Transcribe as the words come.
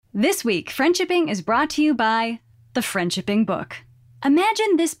This week, Friendshipping is brought to you by The Friendshipping Book.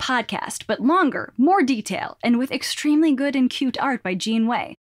 Imagine this podcast, but longer, more detail, and with extremely good and cute art by Jean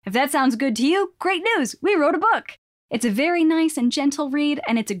Wei. If that sounds good to you, great news! We wrote a book! It's a very nice and gentle read,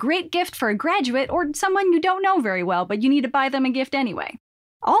 and it's a great gift for a graduate or someone you don't know very well, but you need to buy them a gift anyway.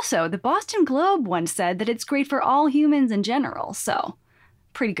 Also, the Boston Globe once said that it's great for all humans in general, so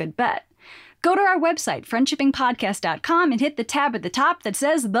pretty good bet. Go to our website, friendshippingpodcast.com, and hit the tab at the top that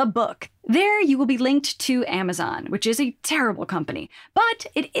says The Book. There you will be linked to Amazon, which is a terrible company. But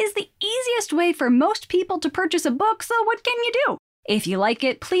it is the easiest way for most people to purchase a book, so what can you do? If you like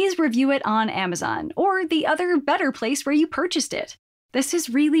it, please review it on Amazon, or the other better place where you purchased it. This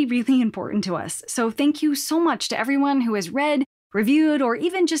is really, really important to us, so thank you so much to everyone who has read, reviewed, or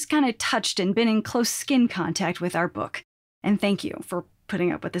even just kind of touched and been in close skin contact with our book. And thank you for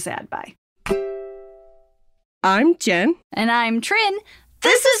putting up with this ad buy. I'm Jen. And I'm Trin.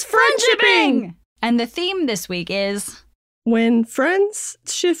 This is Friendshipping! And the theme this week is... when friends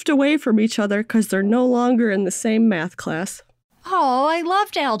shift away from each other because they're no longer in the same math class. Oh, I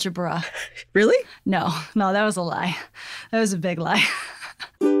loved algebra. Really? No, that was a lie. That was a big lie.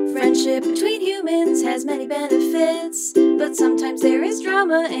 Friendship between humans has many benefits, but sometimes there is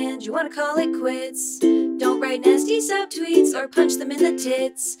drama and you want to call it quits. Don't write nasty subtweets or punch them in the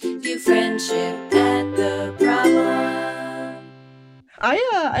tits. View friendship at the problem.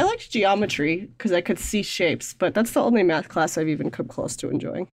 I liked geometry because I could see shapes, but that's the only math class I've even come close to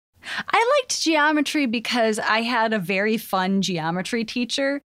enjoying. I liked geometry because I had a very fun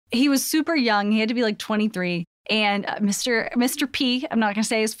teacher. He was super young. He had to be like 23. And Mr. P, I'm not going to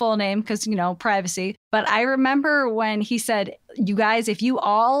say his full name because, privacy. But I remember when he said, you guys, if you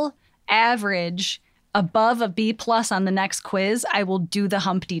all average above a B+ on the next quiz, I will do the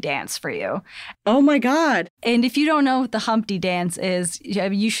Humpty dance for you. Oh, my God. And if you don't know what the Humpty dance is,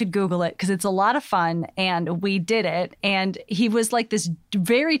 you should Google it because it's a lot of fun. And we did it. And he was like this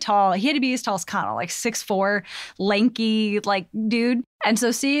very tall. He had to be as tall as Connell, like 6'4", lanky, like dude. And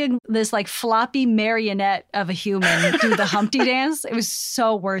so seeing this like floppy marionette of a human do the Humpty dance, it was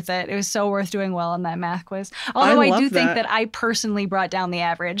so worth it. It was so worth doing well in that math quiz. Although I do think that I personally brought down the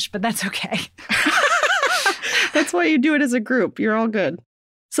average, but that's okay. That's why you do it as a group. You're all good.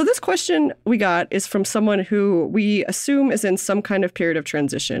 So this question we got is from someone who we assume is in some kind of period of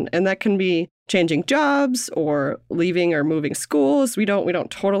transition. And that can be changing jobs or leaving or moving schools. We don't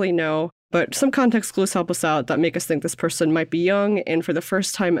totally know. But some context clues help us out that make us think this person might be young and for the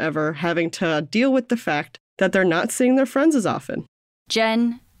first time ever having to deal with the fact that they're not seeing their friends as often.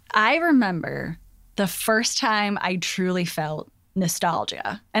 Jen, I remember the first time I truly felt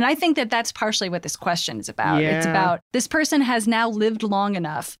nostalgia. And I think that that's partially what this question is about. Yeah. It's about this person has now lived long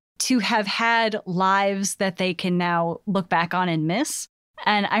enough to have had lives that they can now look back on and miss.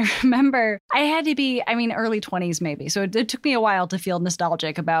 And I remember I had to be, early 20s maybe. So it took me a while to feel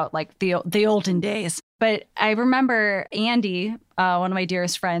nostalgic about like the olden days. But I remember Andy, one of my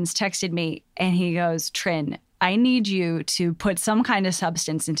dearest friends, texted me and he goes, Trin, I need you to put some kind of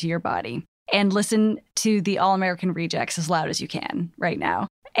substance into your body and listen to the All-American Rejects as loud as you can right now.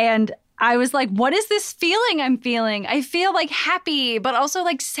 And I was like, what is this feeling I'm feeling? I feel like happy, but also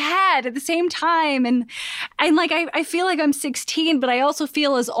like sad at the same time. And I feel like I'm 16, but I also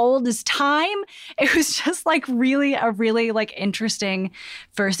feel as old as time. It was just like a really like interesting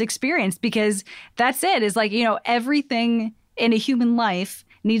first experience because that's it is like, everything in a human life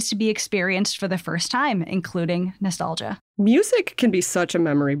needs to be experienced for the first time, including nostalgia. Music can be such a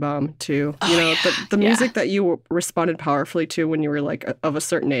memory bomb, too. The music that you responded powerfully to when you were like of a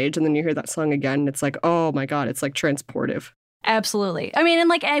certain age, and then you hear that song again, and it's like, oh my God, it's like transportive. Absolutely.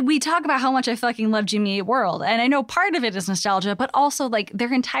 We talk about how much I fucking love Jimmy Eat World, and I know part of it is nostalgia, but also like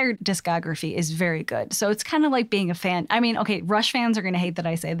their entire discography is very good. So it's kind of like being a fan. Rush fans are going to hate that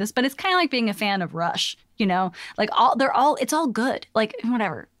I say this, but it's kind of like being a fan of Rush. It's all good. Like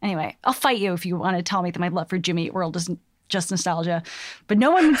whatever. Anyway, I'll fight you if you want to tell me that my love for Jimmy Eat World isn't just nostalgia, but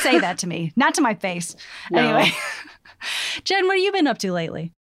no one would say that to me, not to my face. No. Anyway, Jen, what have you been up to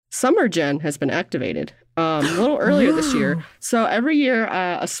lately? Summer Gen has been activated a little earlier this year. So every year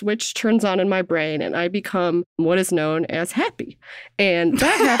a switch turns on in my brain and I become what is known as happy. And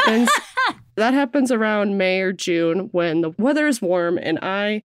that happens around May or June when the weather is warm and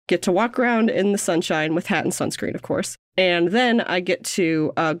I get to walk around in the sunshine with hat and sunscreen, of course. And then I get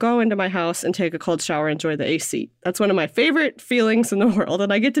to go into my house and take a cold shower and enjoy the AC. That's one of my favorite feelings in the world.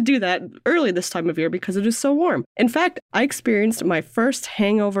 And I get to do that early this time of year because it is so warm. In fact, I experienced my first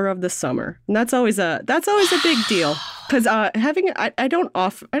hangover of the summer. And that's always a big deal because I don't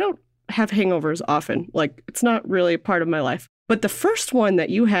have hangovers often. Like, it's not really part of my life. But the first one that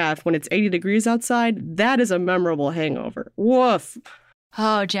you have when it's 80 degrees outside, that is a memorable hangover. Woof.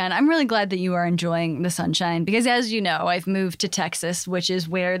 Oh, Jen, I'm really glad that you are enjoying the sunshine because, as you know, I've moved to Texas, which is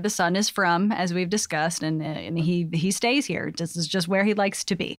where the sun is from, as we've discussed, and he stays here. This is just where he likes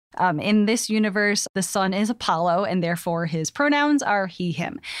to be. In this universe, the sun is Apollo, and therefore his pronouns are he,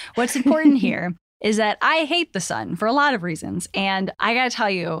 him. What's important here is that I hate the sun for a lot of reasons, and I gotta tell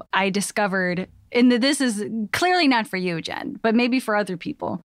you, I discovered, and this is clearly not for you, Jen, but maybe for other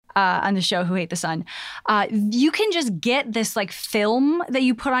people on the show who hate the sun, you can just get this like film that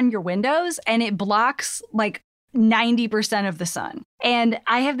you put on your windows and it blocks like 90% of the sun. And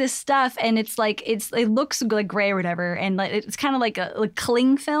I have this stuff and it looks like gray or whatever. And it's kind of like a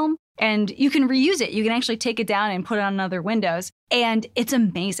cling film and you can reuse it. You can actually take it down and put it on other windows. And it's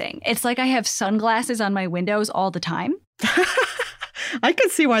amazing. It's like I have sunglasses on my windows all the time. I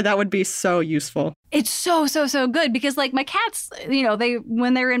could see why that would be so useful. It's so good because like my cats, you know,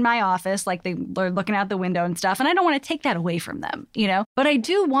 when they're in my office, like they're looking out the window and stuff, and I don't want to take that away from them, you know, but I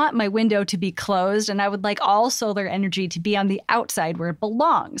do want my window to be closed and I would like all solar energy to be on the outside where it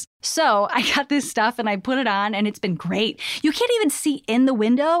belongs. So I got this stuff and I put it on and it's been great. You can't even see in the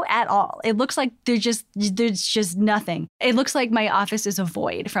window at all. It looks like there's just nothing. It looks like my office is a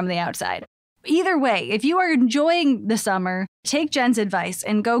void from the outside. Either way, if you are enjoying the summer, take Jen's advice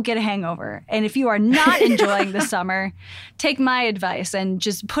and go get a hangover. And if you are not enjoying the summer, take my advice and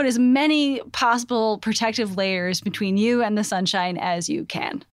just put as many possible protective layers between you and the sunshine as you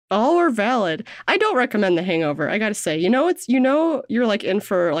can. All are valid. I don't recommend the hangover. I gotta say, you're like in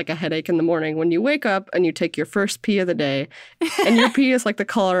for like a headache in the morning when you wake up and you take your first pee of the day, and your pee is like the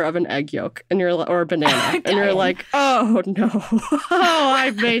color of an egg yolk, or a banana, and you're like, oh no,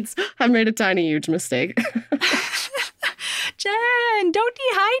 I've made a tiny huge mistake. Jen, don't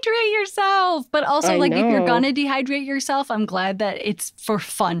dehydrate yourself. But also, if you're gonna dehydrate yourself, I'm glad that it's for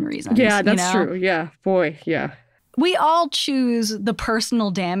fun reasons. Yeah, that's true. Yeah, boy, yeah. We all choose the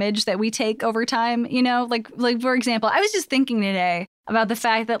personal damage that we take over time, you know, like for example, I was just thinking today about the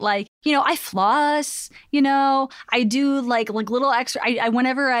fact that like, you know, I floss, you know, I do like little extra, I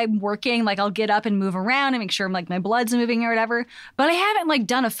whenever I'm working, like I'll get up and move around and make sure my blood's moving or whatever, but I haven't like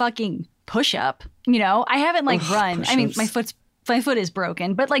done a fucking push up, you know, I haven't like run. Push-ups. I mean, my foot is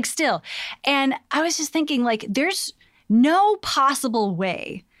broken, but like still. And I was just thinking like, there's no possible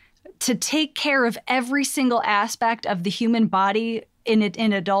way to take care of every single aspect of the human body in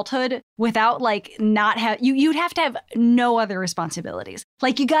adulthood without like you'd have to have no other responsibilities.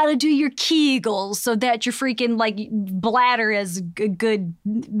 Like you got to do your Kegels so that your freaking like bladder has a good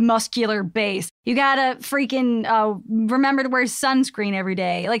muscular base. You got to freaking remember to wear sunscreen every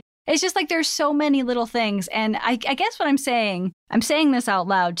day. Like it's just like there's so many little things. And I guess what I'm saying this out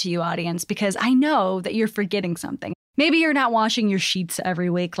loud to you, audience, because I know that you're forgetting something. Maybe you're not washing your sheets every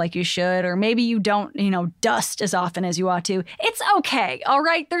week like you should, or maybe you don't, you know, dust as often as you ought to. It's okay, all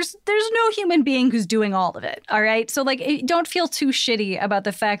right? There's no human being who's doing all of it, all right? So, like, don't feel too shitty about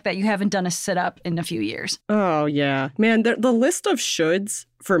the fact that you haven't done a sit-up in a few years. Oh, yeah. Man, the list of shoulds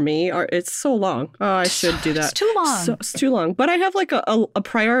for me, it's so long. Oh, I should do that. It's too long. It's too long. But I have, like, a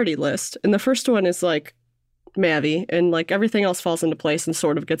priority list, and the first one is, like, Mavi, and, like, everything else falls into place and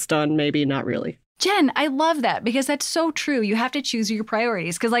sort of gets done, maybe not really. Jen, I love that because that's so true. You have to choose your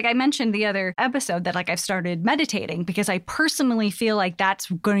priorities. Because like I mentioned the other episode that like I've started meditating because I personally feel like that's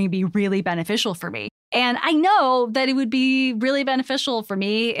going to be really beneficial for me. And I know that it would be really beneficial for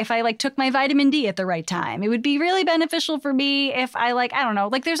me if I like took my vitamin D at the right time. It would be really beneficial for me if I like, I don't know,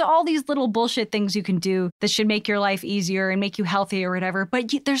 like there's all these little bullshit things you can do that should make your life easier and make you healthy or whatever. But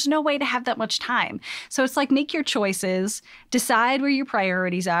there's no way to have that much time. So it's like make your choices, decide where your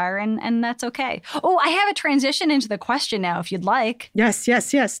priorities are, and that's okay. Oh, I have a transition into the question now if you'd like. Yes.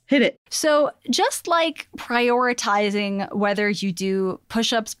 Hit it. So just like prioritizing whether you do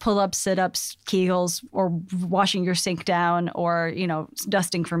push-ups, pull-ups, sit-ups, Kegels, or washing your sink down or, you know,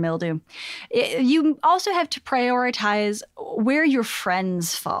 dusting for mildew, you also have to prioritize where your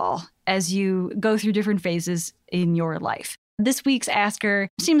friends fall as you go through different phases in your life. This week's asker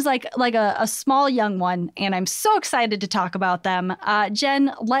seems like a small young one, and I'm so excited to talk about them.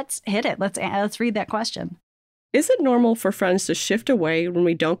 Jen, let's hit it. Let's read that question. Is it normal for friends to shift away when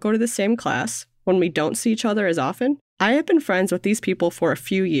we don't go to the same class, when we don't see each other as often? I have been friends with these people for a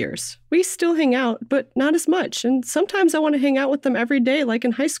few years. We still hang out, but not as much, and sometimes I want to hang out with them every day like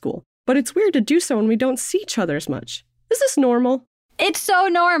in high school. But it's weird to do so when we don't see each other as much. Is this normal? It's so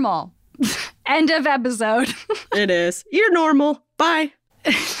normal. End of episode. It is. You're normal. Bye.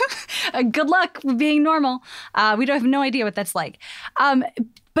 Good luck with being normal. We don't have no idea what that's like.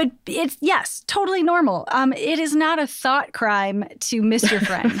 But it's, yes, totally normal. It is not a thought crime to miss your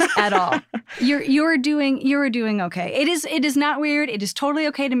friends at all. You're doing okay. It is not weird. It is totally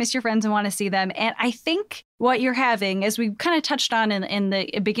okay to miss your friends and want to see them. And I think what you're having, as we kind of touched on in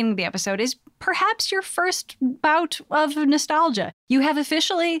the beginning of the episode, is perhaps your first bout of nostalgia. You have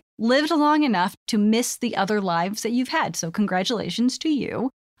officially lived long enough to miss the other lives that you've had. So congratulations to you.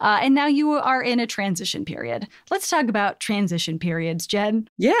 And now you are in a transition period. Let's talk about transition periods, Jen.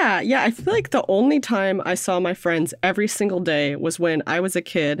 Yeah. I feel like the only time I saw my friends every single day was when I was a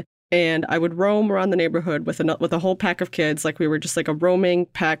kid, and I would roam around the neighborhood with a whole pack of kids, like we were just like a roaming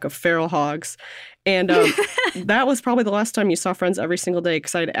pack of feral hogs. And that was probably the last time you saw friends every single day,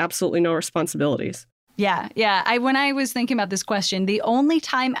 because I had absolutely no responsibilities. Yeah. When I was thinking about this question, the only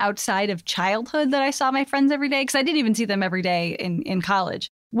time outside of childhood that I saw my friends every day, because I didn't even see them every day in college,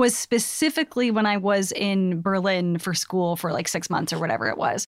 was specifically when I was in Berlin for school for like 6 months or whatever it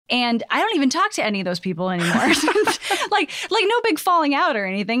was. And I don't even talk to any of those people anymore. like no big falling out or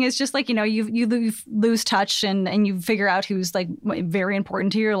anything. It's just like, you lose touch and you figure out who's like very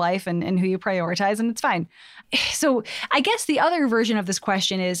important to your life and who you prioritize, and it's fine. So I guess the other version of this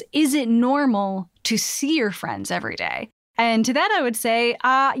question is it normal to see your friends every day? And to that, I would say,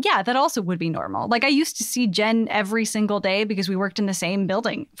 yeah, that also would be normal. Like I used to see Jen every single day because we worked in the same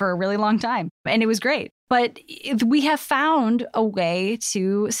building for a really long time. And it was great. But we have found a way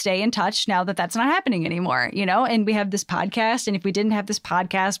to stay in touch now that that's not happening anymore, and we have this podcast. And if we didn't have this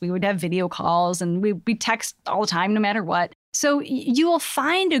podcast, we would have video calls and we text all the time, no matter what. So you will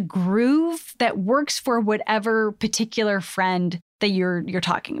find a groove that works for whatever particular friend that you're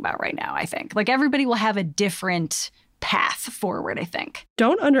talking about right now, I think. Like everybody will have a different path forward, I think.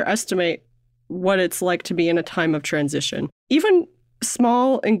 Don't underestimate what it's like to be in a time of transition. Even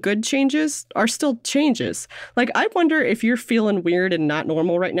small and good changes are still changes. Like, I wonder if you're feeling weird and not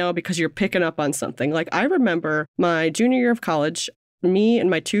normal right now because you're picking up on something. Like, I remember my junior year of college, me and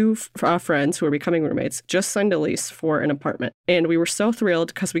my two friends who were becoming roommates just signed a lease for an apartment. And we were so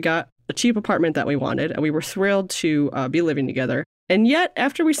thrilled because we got a cheap apartment that we wanted, and we were thrilled to be living together. And yet,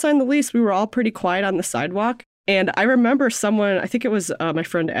 after we signed the lease, we were all pretty quiet on the sidewalk. And I remember someone, I think it was my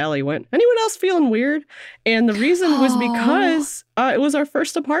friend Allie, went, "Anyone else feeling weird?" And the reason was because it was our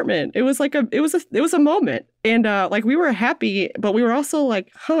first apartment. It was like it was a moment. And like we were happy, but we were also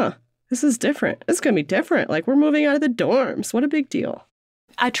like, this is different. This is going to be different. Like we're moving out of the dorms. What a big deal.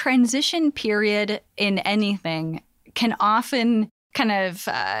 A transition period in anything can often kind of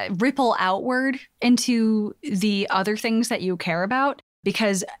ripple outward into the other things that you care about,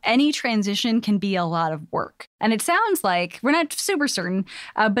 because any transition can be a lot of work. And it sounds like, we're not super certain,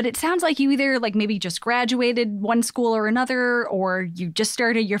 but it sounds like you either like maybe just graduated one school or another, or you just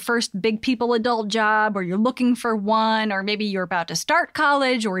started your first big people adult job, or you're looking for one, or maybe you're about to start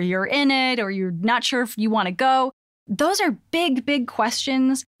college, or you're in it, or you're not sure if you want to go. Those are big, big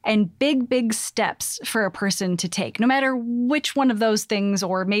questions and big, big steps for a person to take, no matter which one of those things,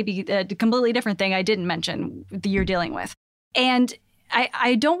 or maybe a completely different thing I didn't mention that you're dealing with. And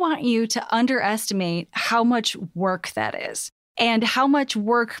I don't want you to underestimate how much work that is, and how much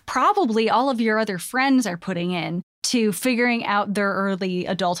work probably all of your other friends are putting in to figuring out their early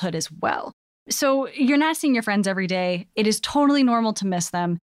adulthood as well. So you're not seeing your friends every day. It is totally normal to miss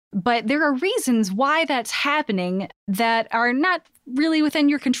them. But there are reasons why that's happening that are not really within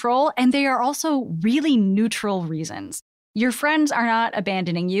your control, and they are also really neutral reasons. Your friends are not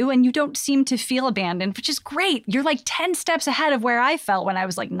abandoning you, and you don't seem to feel abandoned, which is great. You're like 10 steps ahead of where I felt when I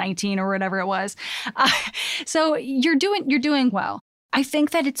was like 19 or whatever it was. So you're doing well. I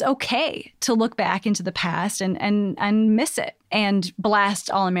think that it's okay to look back into the past and miss it and blast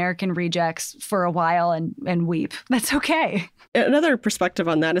All-American Rejects for a while and weep. That's okay. Another perspective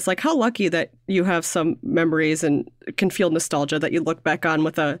on that is like how lucky that you have some memories and can feel nostalgia that you look back on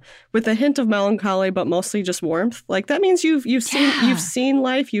with a hint of melancholy, but mostly just warmth. Like that means you've seen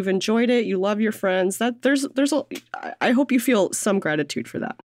life, you've enjoyed it, you love your friends. That I hope you feel some gratitude for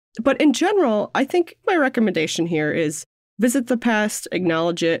that. But in general, I think my recommendation here is visit the past,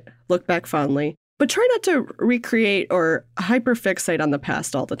 acknowledge it, look back fondly, but try not to recreate or hyperfixate on the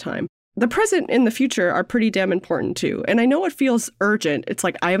past all the time. The present and the future are pretty damn important too. And I know it feels urgent. It's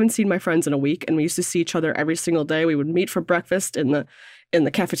like I haven't seen my friends in a week, and we used to see each other every single day. We would meet for breakfast in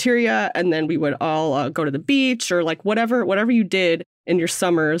the cafeteria, and then we would all go to the beach or like whatever you did in your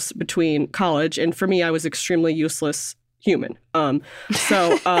summers between college. And for me, I was extremely useless human. But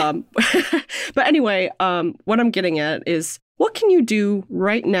anyway, what I'm getting at is what can you do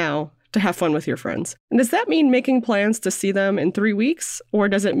right now to have fun with your friends. And does that mean making plans to see them in 3 weeks? Or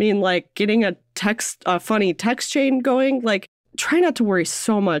does it mean like getting a funny text chain going? Like, try not to worry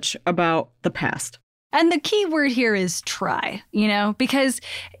so much about the past. And the key word here is try, because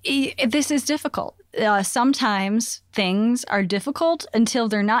this is difficult. Sometimes things are difficult until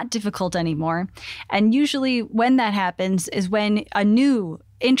they're not difficult anymore. And usually when that happens is when a new,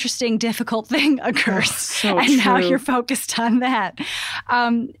 interesting, difficult thing occurs. So and now true. you're focused on that.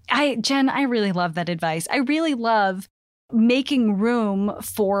 Jen, I really love that advice. I really love making room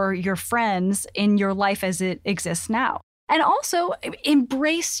for your friends in your life as it exists now. And also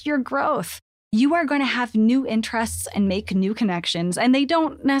embrace your growth. You are going to have new interests and make new connections, and they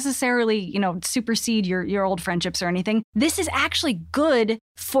don't necessarily, supersede your old friendships or anything. This is actually good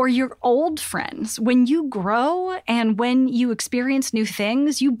for your old friends. When you grow and when you experience new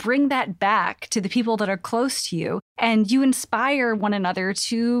things, you bring that back to the people that are close to you, and you inspire one another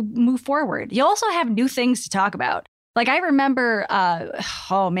to move forward. You also have new things to talk about. Like, I remember,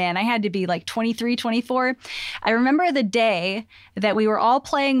 I had to be like 23, 24. I remember the day that we were all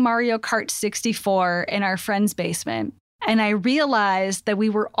playing Mario Kart 64 in our friend's basement. And I realized that we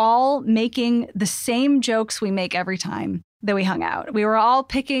were all making the same jokes we make every time that we hung out. We were all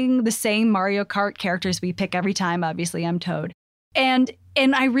picking the same Mario Kart characters we pick every time. Obviously, I'm Toad. And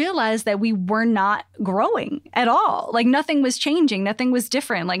I realized that we were not growing at all. Like, nothing was changing. Nothing was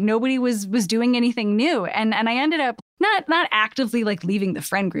different. Like, nobody was doing anything new. And I ended up not actively like leaving the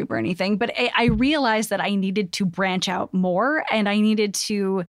friend group or anything, but I realized that I needed to branch out more, and I needed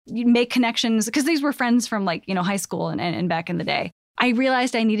to make connections, because these were friends from high school and back in the day. I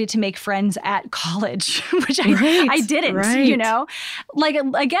realized I needed to make friends at college, which I didn't, Like,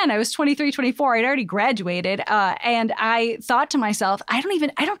 again, I was 23, 24. I'd already graduated. And I thought to myself, I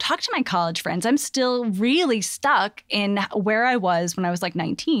don't talk to my college friends. I'm still really stuck in where I was when I was like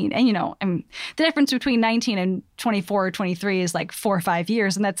 19. And, the difference between 19 and 24 or 23 is like 4 or 5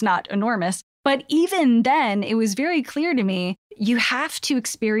 years. And that's not enormous. But even then, it was very clear to me, you have to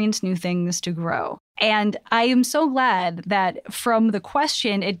experience new things to grow. And I am so glad that from the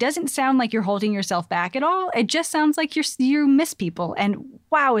question, it doesn't sound like you're holding yourself back at all. It just sounds like you miss people. And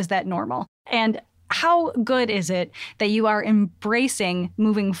wow, is that normal? And how good is it that you are embracing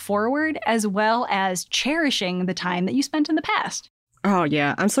moving forward as well as cherishing the time that you spent in the past? Oh,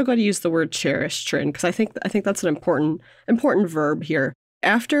 yeah. I'm so glad you used the word cherish, Trin, because I think that's an important verb here.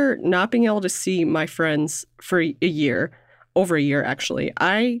 After not being able to see my friends for over a year, actually,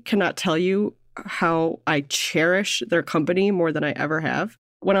 I cannot tell you how I cherish their company more than I ever have.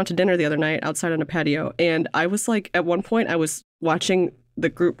 Went out to dinner the other night outside on a patio, and I was like, at one point I was watching the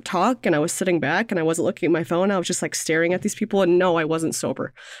group talk and I was sitting back and I wasn't looking at my phone. I was just like staring at these people, and no, I wasn't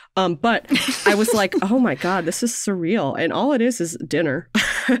sober. But I was like, oh my God, this is surreal. And all it is dinner.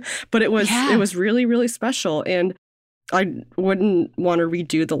 But it was really, really special. And I wouldn't want to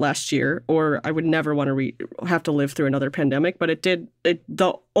redo the last year, or I would never want to have to live through another pandemic. But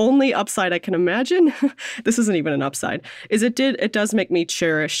the only upside I can imagine, this isn't even an upside, is it does make me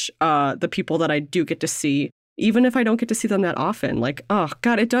cherish the people that I do get to see, even if I don't get to see them that often. Like, oh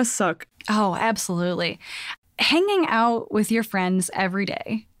God, it does suck. Oh, absolutely. Hanging out with your friends every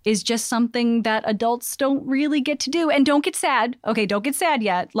day is just something that adults don't really get to do. And don't get sad. Okay, don't get sad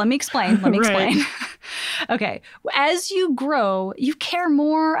yet. Let me explain. Right. Okay. As you grow, you care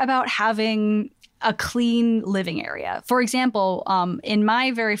more about having a clean living area. For example, in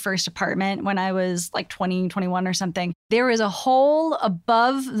my very first apartment, when I was like 20, 21 or something, there was a hole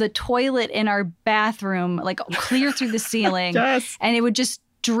above the toilet in our bathroom, like clear through the ceiling. Yes. And it would just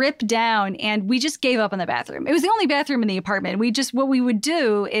drip down, and we just gave up on the bathroom. It was the only bathroom in the apartment. What we would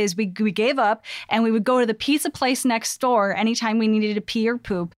do is we gave up, and we would go to the pizza place next door anytime we needed to pee or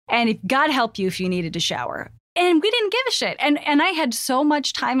poop. And if God help you if you needed to shower. And we didn't give a shit. And I had so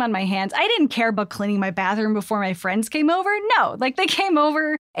much time on my hands. I didn't care about cleaning my bathroom before my friends came over. No, like they came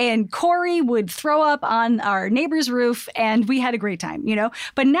over and Corey would throw up on our neighbor's roof and we had a great time,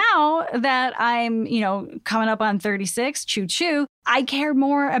 But now that I'm, coming up on 36, choo-choo, I care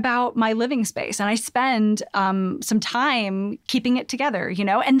more about my living space and I spend some time keeping it together,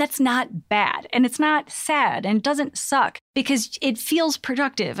 and that's not bad and it's not sad and it doesn't suck because it feels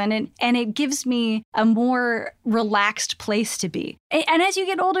productive and it gives me a more relaxed place to be. And as you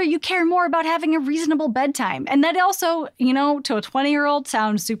get older, you care more about having a reasonable bedtime. And that also, to a 20-year-old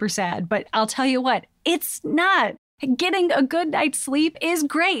sounds super sad, but I'll tell you what, it's not. Getting a good night's sleep is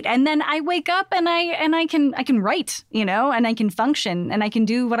great. And then I wake up and I can write, and I can function and I can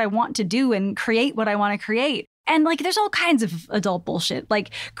do what I want to do and create what I want to create. And like, there's all kinds of adult bullshit,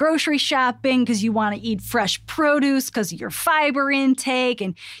 like grocery shopping because you want to eat fresh produce because of your fiber intake,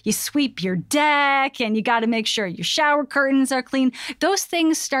 and you sweep your deck, and you got to make sure your shower curtains are clean. Those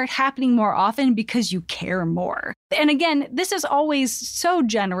things start happening more often because you care more. And again, this is always so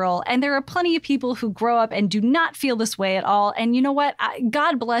general, and there are plenty of people who grow up and do not feel this way at all. And you know what?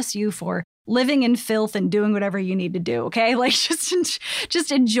 God bless you for living in filth and doing whatever you need to do, okay? Like,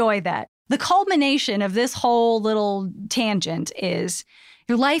 just enjoy that. The culmination of this whole little tangent is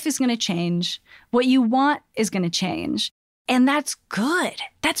your life is going to change. What you want is going to change. And that's good.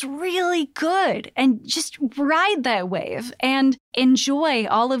 That's really good. And just ride that wave and enjoy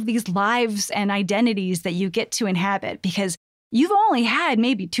all of these lives and identities that you get to inhabit, because you've only had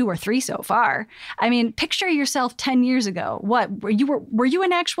maybe 2 or 3 so far. I mean, picture yourself 10 years ago. What, were you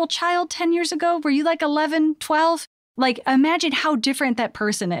an actual child 10 years ago? Were you like 11, 12? Like, imagine how different that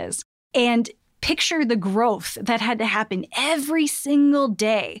person is. And picture the growth that had to happen every single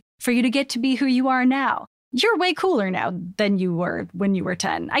day for you to get to be who you are now. You're way cooler now than you were when you were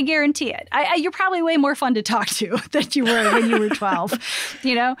 10. I guarantee it. You're probably way more fun to talk to than you were when you were 12,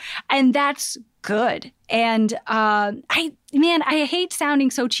 you know? And that's good. And I hate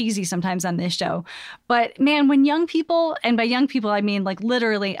sounding so cheesy sometimes on this show, but man, when young people, and by young people, I mean like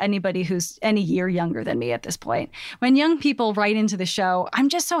literally anybody who's any year younger than me at this point, when young people write into the show, I'm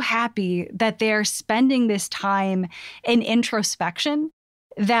just so happy that they're spending this time in introspection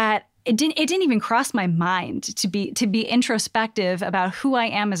that it didn't even cross my mind to be introspective about who I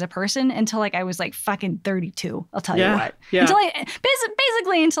am as a person until like I was like fucking 32. I'll tell you what. Yeah.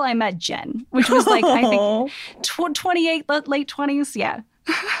 Basically until I met Jen, which was like I think 28, late 20s. Yeah.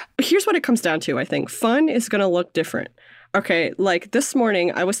 Here's what it comes down to. I think fun is going to look different. Okay, like this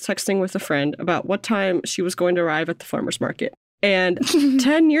morning I was texting with a friend about what time she was going to arrive at the farmer's market, and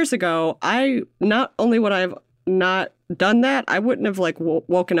 10 years ago, not only would I have not done that, I wouldn't have like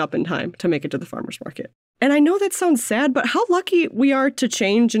woken up in time to make it to the farmer's market. And I know that sounds sad, but how lucky we are to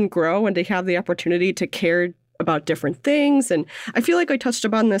change and grow and to have the opportunity to care about different things. And I feel like I touched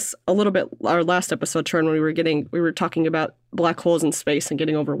upon this a little bit our last episode, Tron, when we were talking about black holes in space and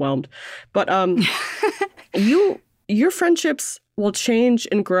getting overwhelmed. But your friendships will change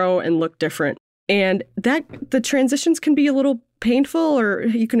and grow and look different. And that the transitions can be a little painful, or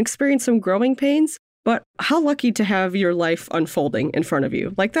you can experience some growing pains. But how lucky to have your life unfolding in front of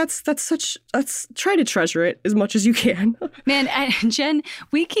you. Like that's try to treasure it as much as you can. Man, Jen,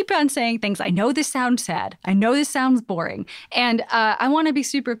 we keep on saying things. I know this sounds sad. I know this sounds boring. And I want to be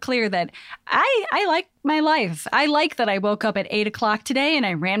super clear that I like my life. I like that I woke up at 8 o'clock today and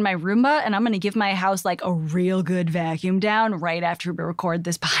I ran my Roomba, and I'm going to give my house like a real good vacuum down right after we record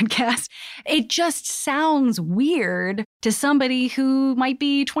this podcast. It just sounds weird to somebody who might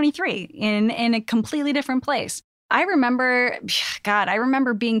be 23 in a completely different place. I remember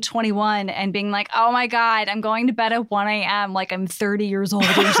being 21 and being like, oh my God, I'm going to bed at 1 a.m. like I'm 30 years old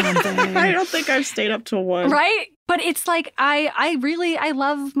or something. I don't think I've stayed up till 1. Right? But it's like, I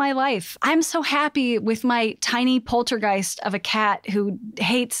love my life. I'm so happy with my tiny poltergeist of a cat who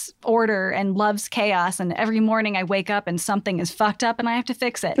hates order and loves chaos. And every morning I wake up and something is fucked up and I have to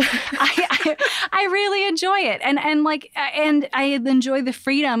fix it. I really enjoy it. And I enjoy the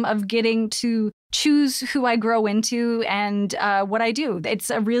freedom of getting to choose who I grow into and what I do. It's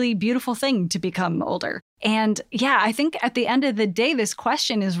a really beautiful thing to become older. And yeah, I think at the end of the day, this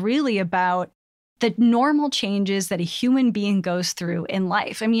question is really about the normal changes that a human being goes through in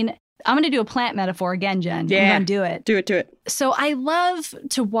life. I mean, I'm going to do a plant metaphor again, Jen. Yeah. I'm going to do it. Do it. So I love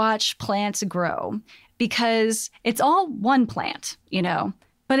to watch plants grow because it's all one plant, you know,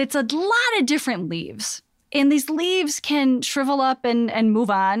 but it's a lot of different leaves. And these leaves can shrivel up and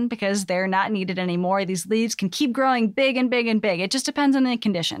move on because they're not needed anymore. These leaves can keep growing big and big and big. It just depends on the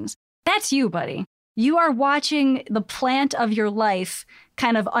conditions. That's you, buddy. You are watching the plant of your life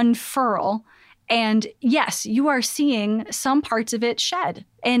kind of unfurl. And yes, you are seeing some parts of it shed.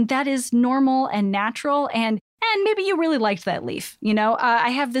 And that is normal and natural. And maybe you really liked that leaf. You know, I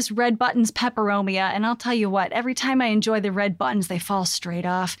have this red buttons peperomia. And I'll tell you what, every time I enjoy the red buttons, they fall straight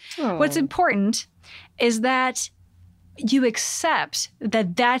off. Oh. What's important is that you accept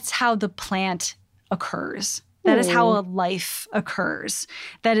that that's how the plant occurs. That is how a life occurs.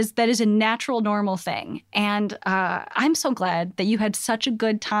 That is a natural, normal thing. And I'm so glad that you had such a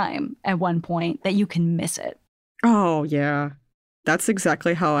good time at one point that you can miss it. Oh, yeah. That's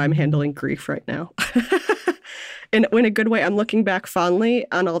exactly how I'm handling grief right now. In a good way, I'm looking back fondly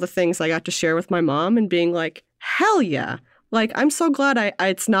on all the things I got to share with my mom and being like, hell yeah. Like, I'm so glad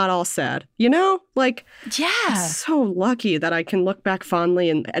it's not all sad, you know? Like, Yeah. I'm so lucky that I can look back fondly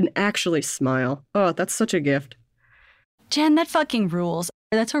and actually smile. Oh, that's such a gift. Jen, that fucking rules.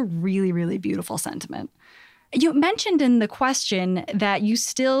 That's a really, really beautiful sentiment. You mentioned in the question that you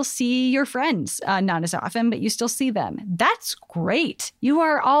still see your friends, not as often, but you still see them. That's great. You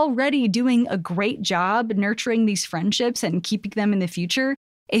are already doing a great job nurturing these friendships and keeping them in the future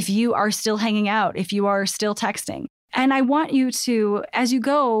if you are still hanging out, if you are still texting. And I want you to, as you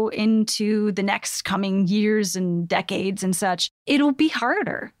go into the next coming years and decades and such, it'll be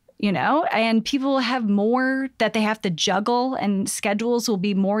harder. You know, and people have more that they have to juggle and schedules will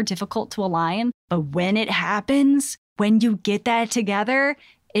be more difficult to align. But when it happens, when you get that together,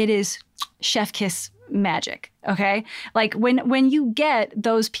 it is chef kiss magic. Okay. Like when you get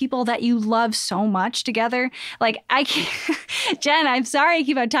those people that you love so much together, like I can't, Jen, I'm sorry I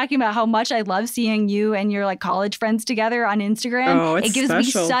keep on talking about how much I love seeing you and your like college friends together on Instagram. Oh, it's it gives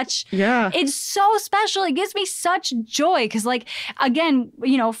special. me such, Yeah. It's so special. It gives me such joy. Cause like, again,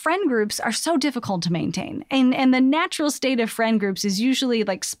 you know, friend groups are so difficult to maintain. And the natural state of friend groups is usually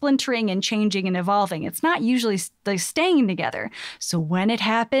like splintering and changing and evolving. It's not usually like staying together. So when it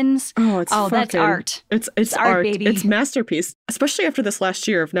happens, that's art. It's art, baby. It's masterpiece, especially after this last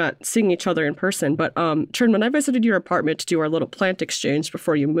year of not seeing each other in person. But Trin, when I visited your apartment to do our little plant exchange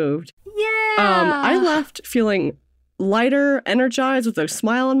before you moved, I left feeling lighter, energized, with a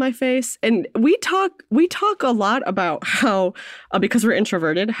smile on my face. And we talk a lot about how, because we're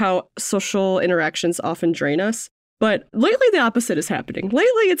introverted, how social interactions often drain us. But lately, the opposite is happening.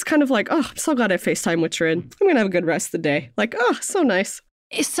 Lately, it's kind of like, oh, I'm so glad I FaceTime with Trin. I'm going to have a good rest of the day. Like, oh, so nice.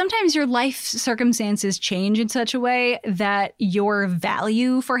 Sometimes your life circumstances change in such a way that your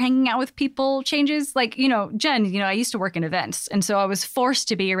value for hanging out with people changes. Like, you know, Jen, you know, I used to work in events, and so I was forced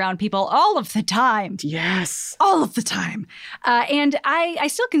to be around people all of the time. Yes. All of the time. And I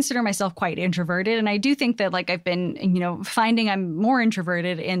still consider myself quite introverted. And I do think that, like, I've been, you know, finding I'm more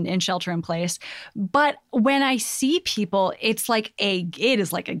introverted in shelter in place. But when I see people, it is like a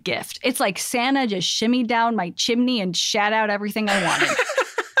gift. It's like Santa just shimmied down my chimney and shat out everything I wanted.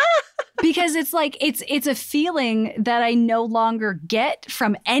 Because it's like, it's a feeling that I no longer get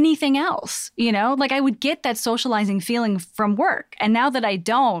from anything else, you know? Like I would get that socializing feeling from work. And now that I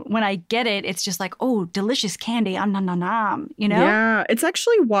don't, when I get it, it's just like, oh, delicious candy, nom, nom, nom, you know? Yeah, it's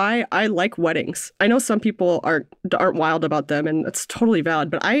actually why I like weddings. I know some people aren't wild about them, and that's totally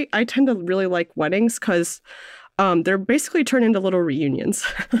valid. But I tend to really like weddings because they're basically turned into little reunions.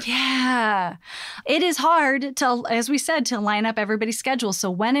 Yeah. It is hard to, as we said, to line up everybody's schedule.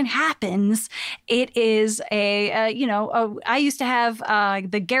 So when it happens, it is I used to have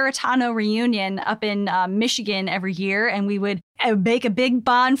the Garitano reunion up in Michigan every year, and we would make a big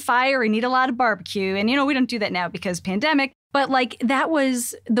bonfire and eat a lot of barbecue. And, you know, we don't do that now because pandemic. But like that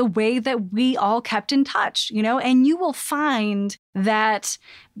was the way that we all kept in touch, you know, and you will find that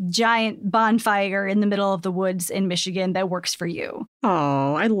giant bonfire in the middle of the woods in Michigan that works for you.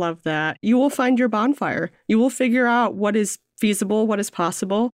 Oh, I love that. You will find your bonfire. You will figure out what is feasible, what is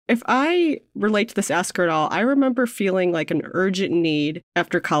possible. If I relate to this Ask Her It All, I remember feeling like an urgent need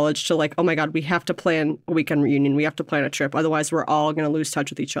after college to like, oh my God, we have to plan a weekend reunion. We have to plan a trip. Otherwise, we're all going to lose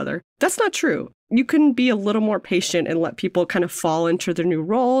touch with each other. That's not true. You can be a little more patient and let people kind of fall into their new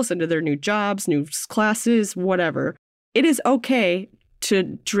roles, into their new jobs, new classes, whatever. It is okay to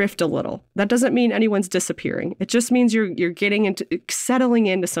drift a little. That doesn't mean anyone's disappearing. It just means you're settling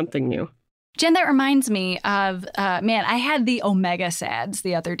into something new. Jen, that reminds me of, I had the omega sads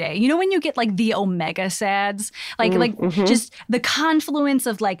the other day. You know, when you get like the omega sads, just the confluence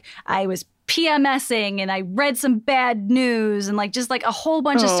of like, I was PMSing and I read some bad news and like, just like a whole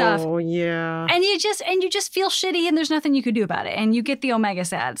bunch of stuff. Oh, yeah. And you just feel shitty and there's nothing you could do about it. And you get the omega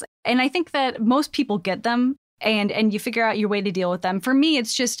sads. And I think that most people get them and you figure out your way to deal with them. For me,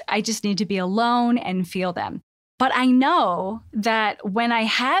 it's just, I just need to be alone and feel them. But I know that when I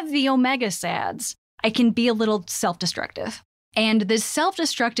have the omega sads, I can be a little self-destructive. And the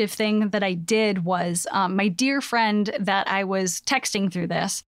self-destructive thing that I did was my dear friend that I was texting through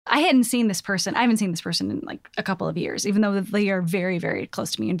this, I haven't seen this person in like a couple of years, even though they are very, very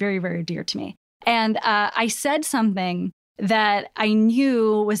close to me and very, very dear to me. And I said something that I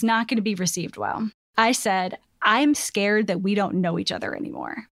knew was not going to be received well. I said, I'm scared that we don't know each other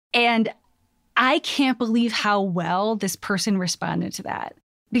anymore. And I can't believe how well this person responded to that.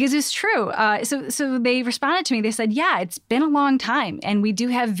 Because it's true. So they responded to me. They said, yeah, it's been a long time. And we do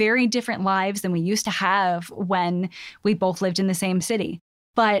have very different lives than we used to have when we both lived in the same city.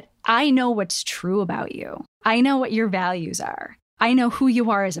 But I know what's true about you. I know what your values are. I know who you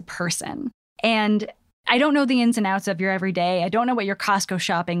are as a person. And I don't know the ins and outs of your everyday. I don't know what your Costco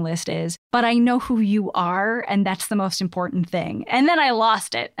shopping list is, but I know who you are, and that's the most important thing. And then I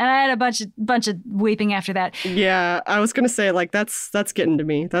lost it, and I had a bunch of weeping after that. Yeah, I was gonna say, like, that's getting to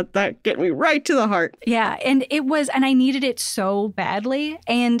me. That getting me right to the heart. Yeah, and I needed it so badly.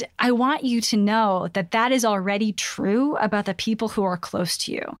 And I want you to know that that is already true about the people who are close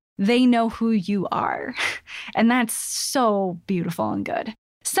to you. They know who you are, and that's so beautiful and good.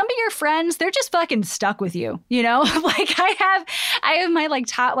 Some of your friends, they're just fucking stuck with you, you know? Like I have my like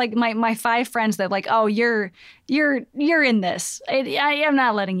top, like my 5 friends that like, oh, you're in this. I am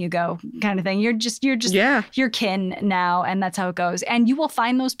not letting you go kind of thing. You're just your kin now. And that's how it goes. And you will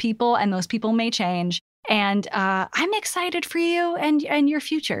find those people, and those people may change. And I'm excited for you and your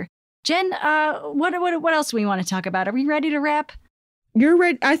future. Jen, what else do we want to talk about? Are we ready to wrap? You're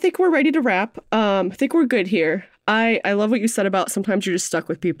right. I think we're ready to wrap. I think we're good here. I love what you said about sometimes you're just stuck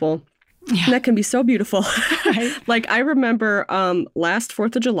with people. Yeah. And that can be so beautiful. Right. Like I remember last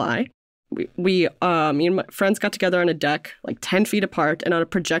 4th of July, we me and my friends got together on a deck like 10 feet apart, and on a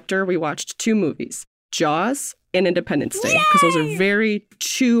projector we watched 2 movies, Jaws and Independence Day, because those are very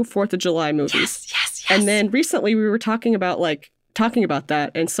 2 4th of July movies. Yes. And then recently we were talking about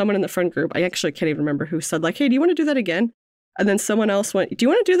that, and someone in the friend group, I actually can't even remember who, said like, hey, do you want to do that again? And then someone else went, do you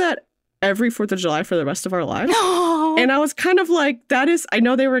want to do that every 4th of July for the rest of our lives? No. And I was kind of like, I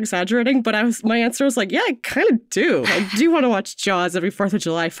know they were exaggerating, but my answer was like, yeah, I kind of do. I do want to watch Jaws every 4th of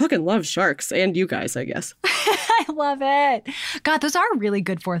July. I fucking love sharks, and you guys, I guess. I love it. God, those are really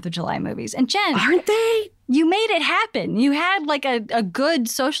good 4th of July movies. And Jen, aren't they? You made it happen. You had like a good,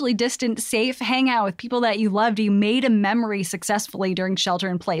 socially distant, safe hangout with people that you loved. You made a memory successfully during shelter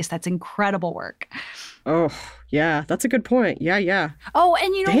in place. That's incredible work. Oh, yeah, that's a good point. Yeah. Oh,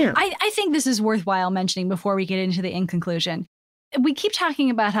 and you know, I think this is worthwhile mentioning before we get into the in conclusion. We keep talking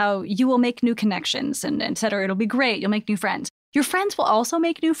about how you will make new connections and et cetera. It'll be great. You'll make new friends. Your friends will also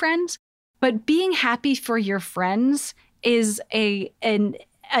make new friends. But being happy for your friends is a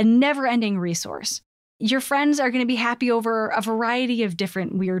never-ending resource. Your friends are going to be happy over a variety of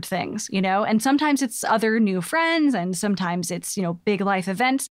different weird things, you know, and sometimes it's other new friends and sometimes it's, you know, big life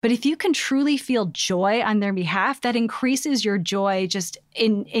events. But if you can truly feel joy on their behalf, that increases your joy just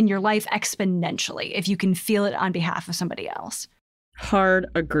in your life exponentially if you can feel it on behalf of somebody else. Hard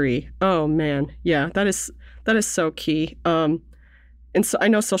agree. Oh, man. Yeah, that is so key. And so I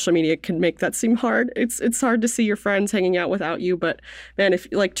know social media can make that seem hard. It's hard to see your friends hanging out without you. But man, if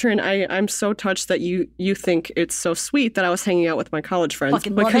like Trin, I'm so touched that you think it's so sweet that I was hanging out with my college friends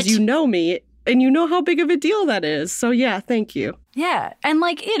because you know me and you know how big of a deal that is. So yeah, thank you. Yeah. And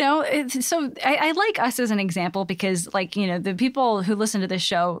like, you know, so I like us as an example because like, you know, the people who listen to this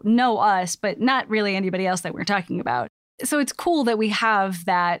show know us, but not really anybody else that we're talking about. So it's cool that we have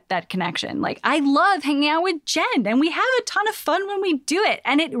that connection. Like, I love hanging out with Jen, and we have a ton of fun when we do it.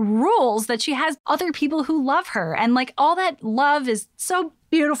 And it rules that she has other people who love her. And like, all that love is so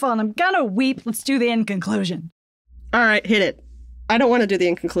beautiful. And I'm gonna weep. Let's do the in conclusion. All right, hit it. I don't want to do the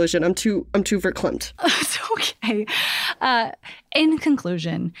in conclusion. I'm too verklempt. It's okay. In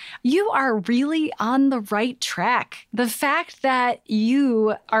conclusion, you are really on the right track. The fact that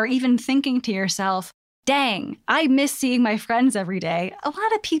you are even thinking to yourself, dang, I miss seeing my friends every day. A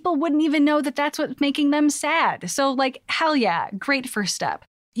lot of people wouldn't even know that that's what's making them sad. So like, hell yeah, great first step.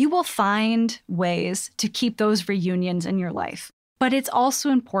 You will find ways to keep those reunions in your life. But it's also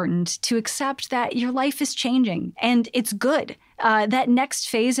important to accept that your life is changing and it's good. That next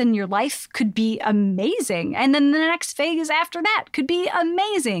phase in your life could be amazing. And then the next phase after that could be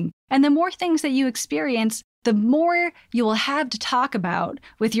amazing. And the more things that you experience, the more you will have to talk about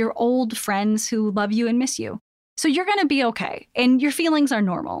with your old friends who love you and miss you. So you're going to be okay, and your feelings are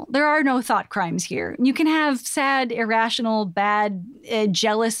normal. There are no thought crimes here. You can have sad, irrational, bad,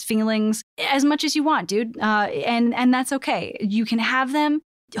 jealous feelings as much as you want, dude, and that's okay. You can have them,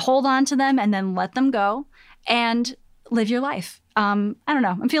 hold on to them, and then let them go, and live your life. I don't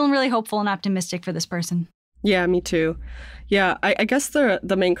know. I'm feeling really hopeful and optimistic for this person. Yeah, me too. Yeah, I guess the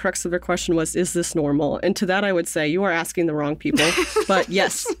main crux of their question was, is this normal? And to that, I would say you are asking the wrong people. But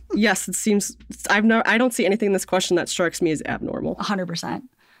yes, it seems I don't see anything in this question that strikes me as abnormal. 100%.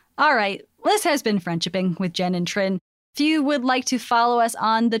 All right, this has been Friendshipping with Jen and Trin. If you would like to follow us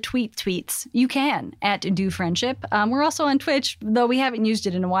on the tweets, you can at Do Friendship. We're also on Twitch, though we haven't used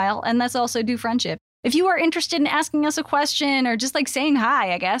it in a while, and that's also Do Friendship. If you are interested in asking us a question or just like saying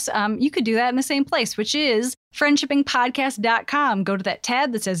hi, I guess, you could do that in the same place, which is friendshippingpodcast.com. Go to that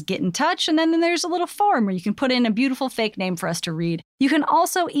tab that says Get in Touch, and then there's a little form where you can put in a beautiful fake name for us to read. You can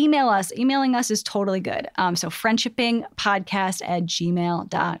also email us. Emailing us is totally good. So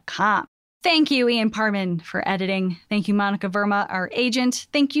friendshippingpodcast@gmail.com. Thank you, Ian Parman, for editing. Thank you, Monica Verma, our agent.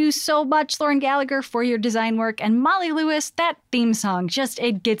 Thank you so much, Lauren Gallagher, for your design work. And Molly Lewis, that theme song,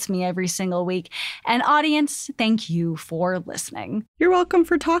 it gets me every single week. And audience, thank you for listening. You're welcome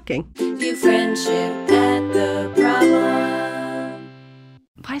for talking. View friendship at the problem.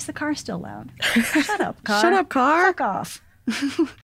 Why is the car still loud? Shut up, car. Shut up, car. Fuck off.